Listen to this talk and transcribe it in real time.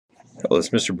Hello, it's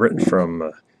Mr. Britton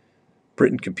from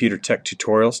Britton Computer Tech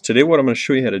Tutorials. Today what I'm going to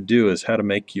show you how to do is how to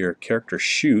make your character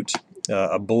shoot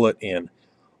a bullet in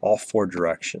all four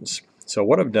directions. So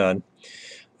what I've done,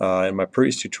 in my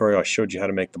previous tutorial I showed you how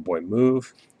to make the boy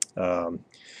move.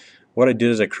 What I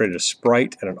did is I created a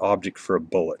sprite and an object for a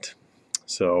bullet.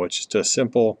 So it's just a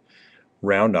simple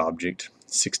round object,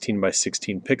 16 by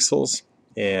 16 pixels,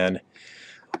 and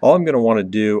all I'm going to want to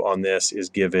do on this is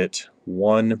give it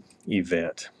one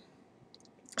event.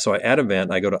 So I add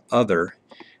event, I go to other,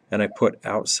 and I put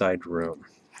outside room,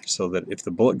 so that if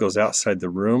the bullet goes outside the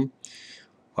room,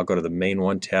 I'll go to the main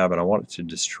one tab and I want it to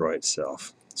destroy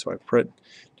itself. So I put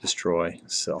destroy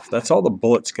self. That's all the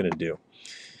bullet's going to do.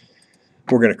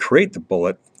 We're going to create the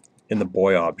bullet in the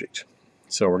boy object.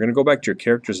 So we're going to go back to your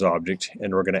characters object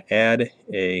and we're going to add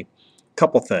a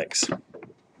couple things.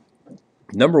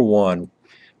 Number one,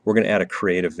 we're going to add a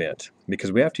create event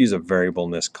because we have to use a variable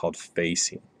in this called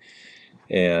facing.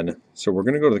 And so we're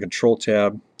going to go to the control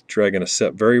tab, drag in a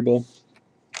set variable.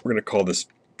 We're going to call this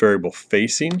variable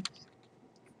facing,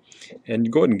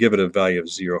 and go ahead and give it a value of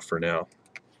 0 for now.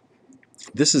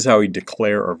 This is how we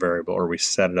declare our variable, or we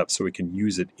set it up so we can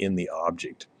use it in the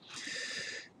object.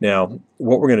 Now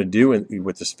what we're going to do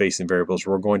with this facing variable is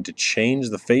we're going to change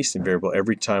the facing variable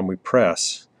every time we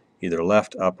press either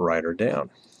left, up, right, or down.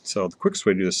 So the quickest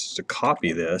way to do this is to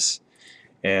copy this,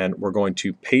 and we're going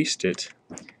to paste it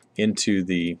into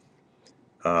the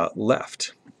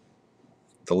left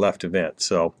event.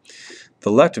 So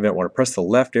the left event, when I press the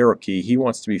left arrow key, he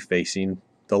wants to be facing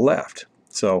the left.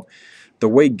 So the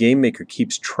way GameMaker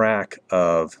keeps track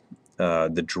of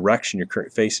the direction you're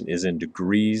currently facing is in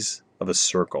degrees of a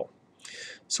circle.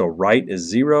 So right is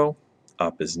 0,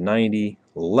 up is 90,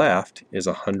 left is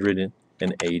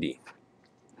 180.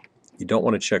 You don't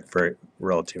want to check for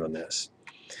relative on this.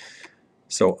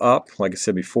 So up, like I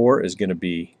said before, is going to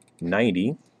be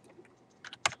 90.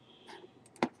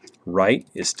 Right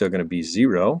is still going to be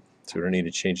 0, so we don't need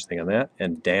to change anything on that.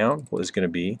 And down is going to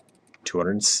be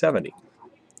 270.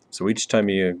 So each time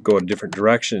you go a different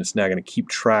direction, it's now going to keep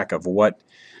track of what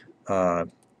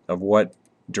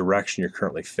direction you're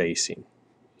currently facing.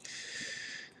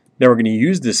 Now we're going to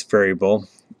use this variable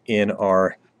in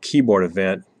our keyboard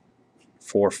event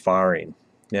for firing.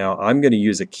 Now I'm going to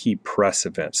use a key press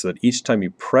event so that each time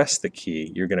you press the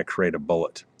key, you're going to create a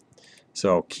bullet.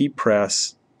 So key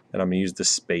press, and I'm going to use the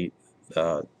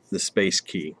space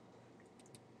key.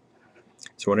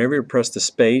 So whenever you press the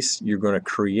space, you're going to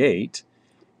create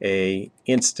a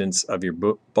instance of your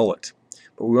bullet.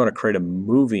 But we want to create a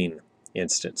moving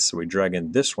instance. So we drag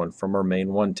in this one from our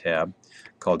main one tab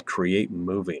called create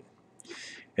moving.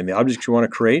 And the object you want to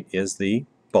create is the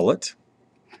bullet.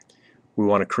 We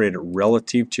want to create it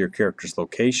relative to your character's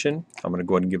location. I'm going to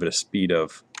go ahead and give it a speed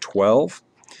of 12.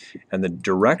 And the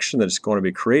direction that it's going to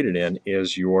be created in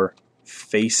is your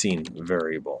facing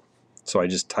variable. So I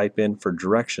just type in for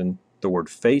direction the word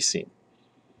facing.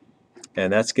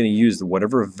 And that's going to use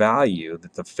whatever value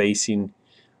that the facing,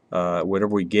 whatever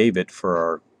we gave it for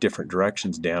our different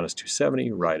directions. Down is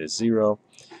 270, right is 0,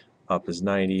 up is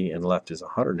 90, and left is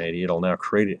 180. It'll now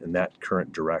create it in that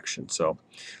current direction. So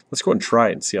let's go ahead and try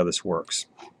it and see how this works.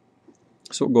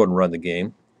 So we'll go ahead and run the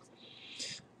game.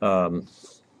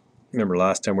 Remember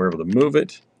last time we were able to move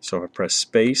it. So if I press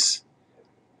space,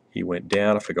 he went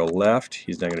down. If I go left,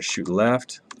 he's now going to shoot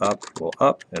left. Up, well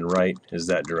up, and right is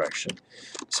that direction.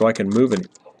 So I can move and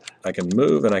I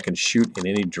can shoot in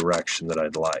any direction that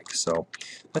I'd like. So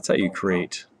that's how you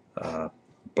create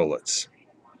bullets.